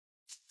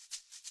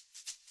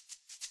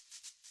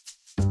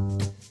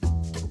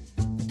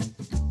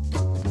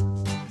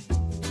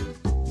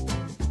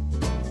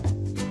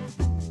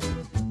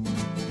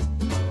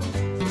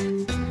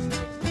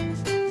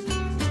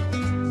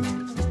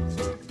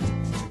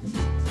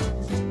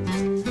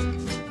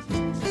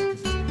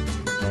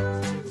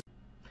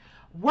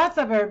What's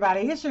up,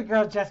 everybody? It's your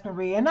girl Jess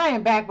Marie, and I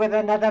am back with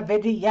another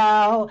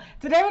video.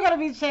 Today we're going to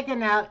be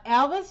checking out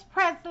Elvis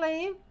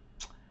Presley,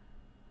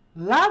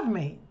 Love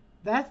Me.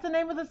 That's the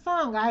name of the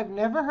song. I've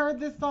never heard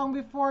this song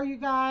before, you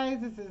guys.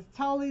 This is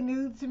totally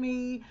new to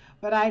me,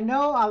 but I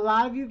know a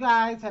lot of you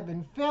guys have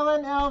been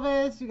feeling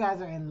Elvis. You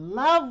guys are in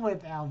love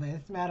with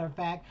Elvis, matter of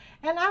fact,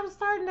 and I'm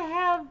starting to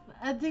have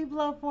a deep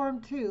love for him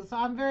too, so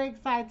I'm very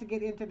excited to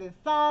get into this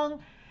song.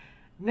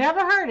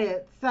 Never heard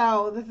it,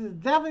 so this is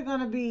definitely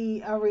going to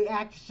be a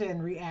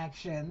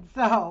reaction.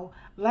 So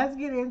let's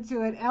get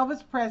into it.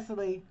 Elvis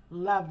Presley,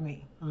 Love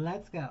Me.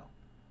 Let's go.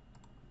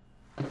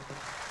 Okay.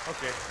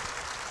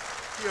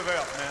 U of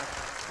L, man.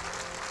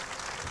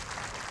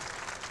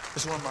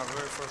 This is one of my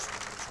very first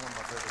ones. It's one of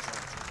my favorite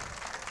songs.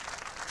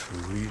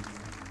 Treat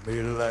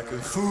me like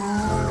a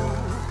fool.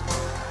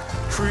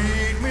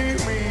 Treat me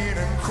mean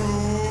and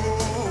cruel.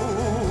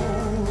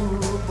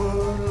 But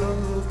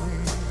love me.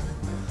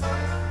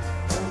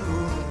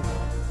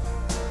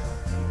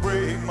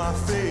 Break my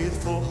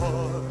faithful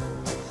heart.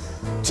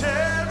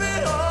 Tear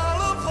me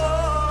all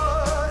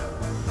apart.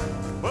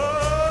 But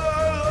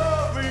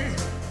love me.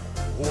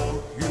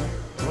 Won't you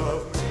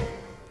love me?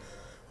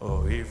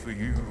 Oh, if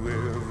you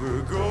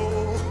ever go,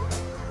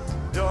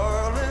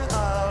 darling,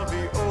 I'll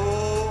be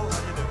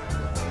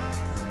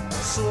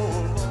so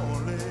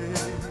lonely.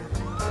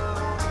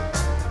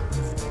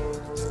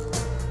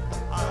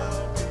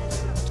 I'll be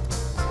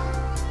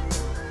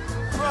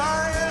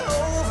crying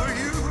over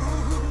you,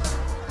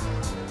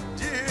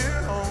 dear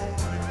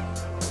only.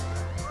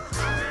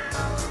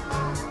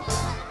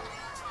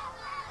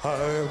 I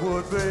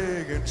would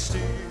beg and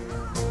steal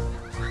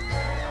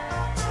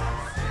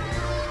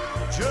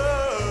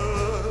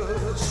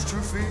just to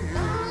feel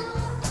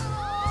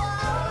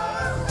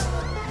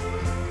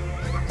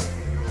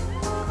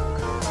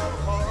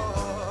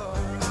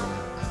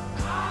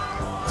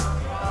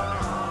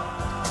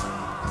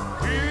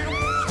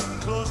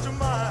close to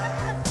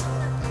mine.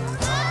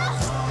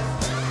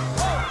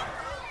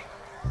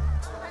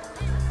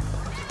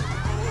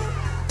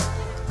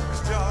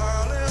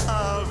 Darling,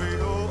 I'll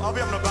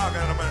be up in the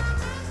balcony in a minute.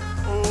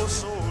 Oh,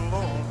 so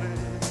lonely.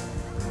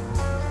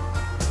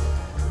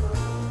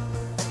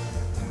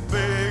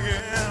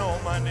 Begging on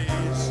my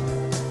knees.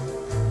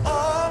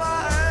 All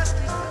I ask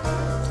is,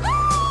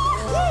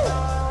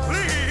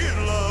 please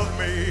love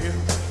me.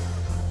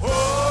 Oh,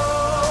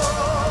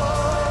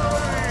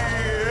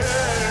 yeah.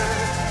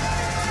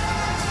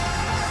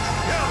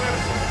 Yeah,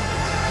 baby.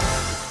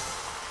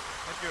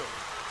 Thank you.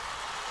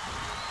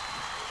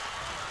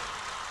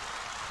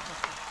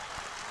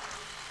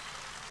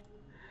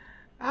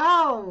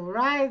 All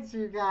right,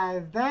 you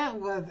guys. That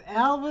was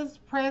Elvis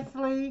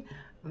Presley,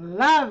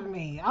 Love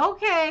Me.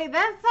 Okay,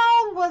 that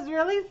song was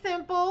really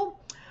simple.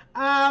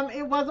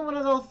 It wasn't one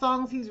of those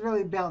songs he's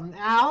really belting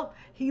out.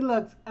 He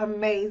looked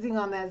amazing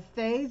on that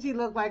stage. He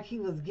looked like he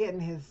was getting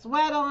his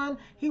sweat on.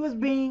 He was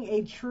being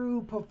a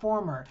true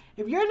performer.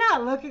 If you're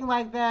not looking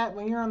like that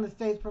when you're on the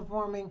stage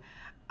performing,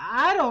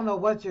 I don't know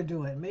what you're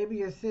doing. Maybe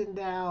you're sitting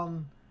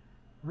down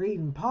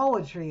reading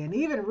poetry, and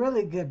even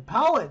really good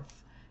poets,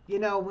 you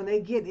know, when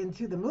they get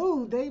into the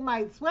mood, they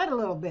might sweat a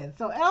little bit.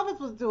 So Elvis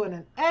was doing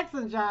an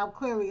excellent job,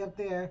 clearly, up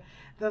there.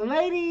 The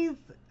ladies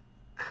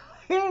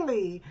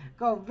clearly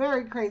go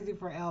very crazy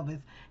for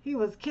Elvis. He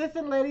was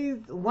kissing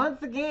ladies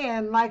once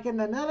again, like in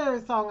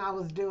another song I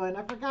was doing.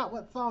 I forgot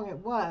what song it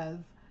was.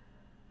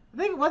 I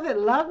think, was it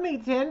Love Me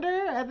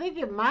Tender? I think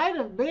it might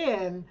have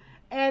been.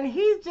 And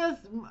he's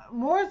just,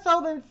 more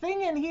so than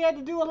singing, he had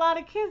to do a lot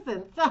of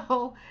kissing.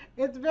 So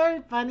it's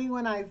very funny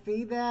when I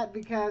see that,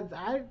 because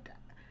I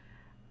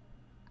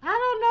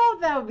don't know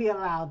if that would be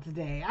allowed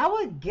today. I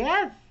would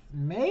guess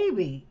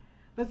maybe.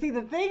 But see,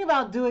 the thing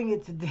about doing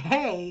it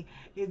today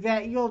is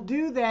that you'll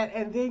do that,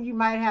 and then you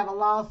might have a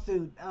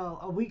lawsuit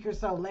a week or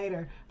so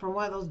later from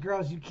one of those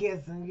girls you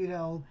kiss, and, you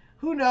know,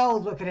 who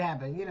knows what could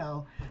happen, you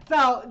know.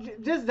 So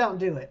just don't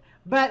do it.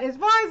 But as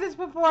far as his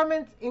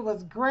performance, it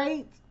was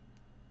great.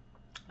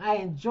 I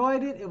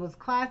enjoyed it. It was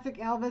classic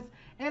Elvis.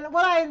 And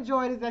what I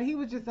enjoyed is that he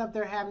was just up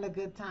there having a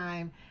good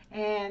time,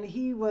 and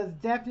he was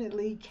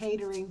definitely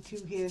catering to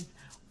his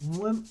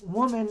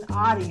woman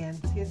audience,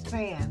 his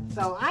fans.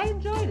 So I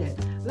enjoyed it.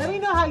 Let me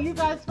know how you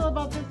guys feel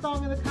about this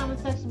song in the comment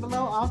section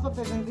below. Also, if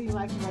there's anything you'd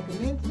like to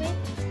recommend to me,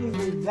 please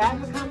leave that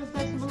in the comment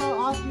section below.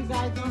 Also, you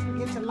guys, don't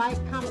forget to like,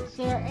 comment,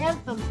 share, and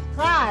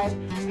subscribe.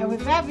 And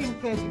with that being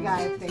said, you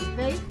guys, stay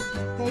safe,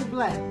 stay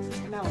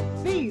blessed, and I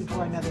will see you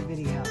for another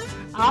video.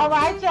 All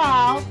right,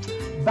 y'all.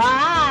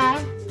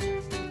 Bye.